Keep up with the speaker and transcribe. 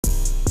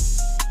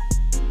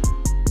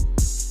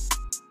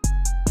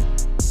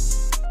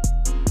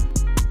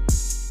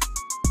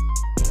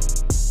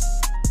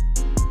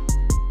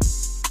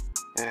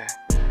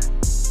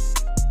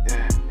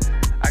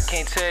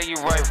tell you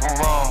right from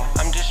wrong.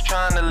 I'm just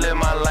trying to live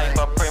my life.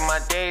 I pray my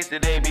days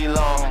that they be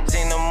long.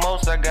 Seen the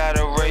most, I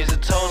gotta raise a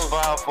toast for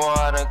how far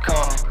I done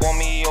come. Want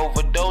me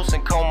overdose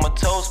and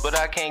comatose, but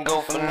I can't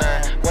go for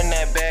none. When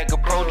that bag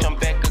approach, I'm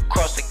back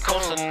across the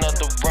coast,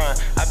 another run.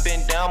 I've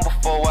been down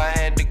before, I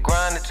had to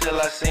grind until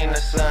I seen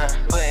the sun.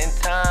 Putting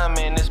time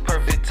in, it's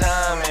perfect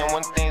timing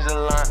when things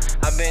align.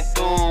 I've been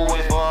through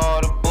with all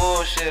the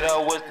bullshit I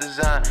was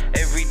designed.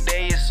 Every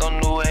day it's some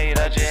new hate,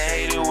 I just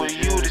hate it with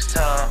you this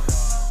time.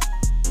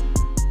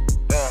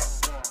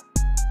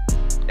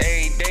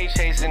 Every day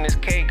chasing this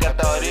cake, I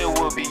thought it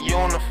would be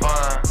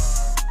unifying.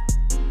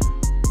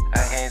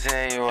 I can't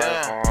tell you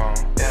right from wrong.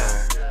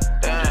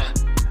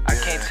 I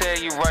can't tell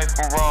you right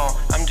from wrong.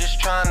 I'm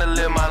just trying to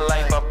live my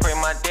life. I pray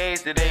my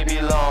days that they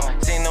be long.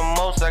 Seen the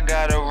most, I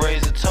gotta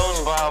raise a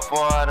toast for how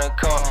far I done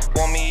come.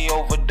 Want me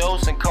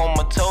overdose and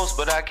comatose,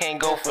 but I can't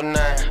go for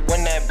none.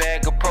 When that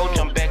bag approach,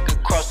 I'm back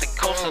across the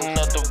coast,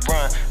 another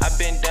run. I've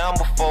been down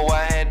before,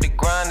 I had to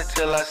grind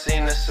until I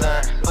seen the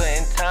sun.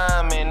 Putting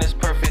time in, it's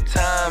perfect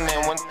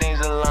timing when things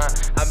align.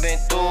 I've been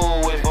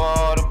through with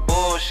all the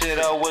bullshit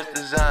I was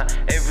designed.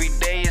 Every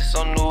day it's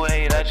some new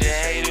hate, I just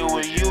hate it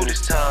with you.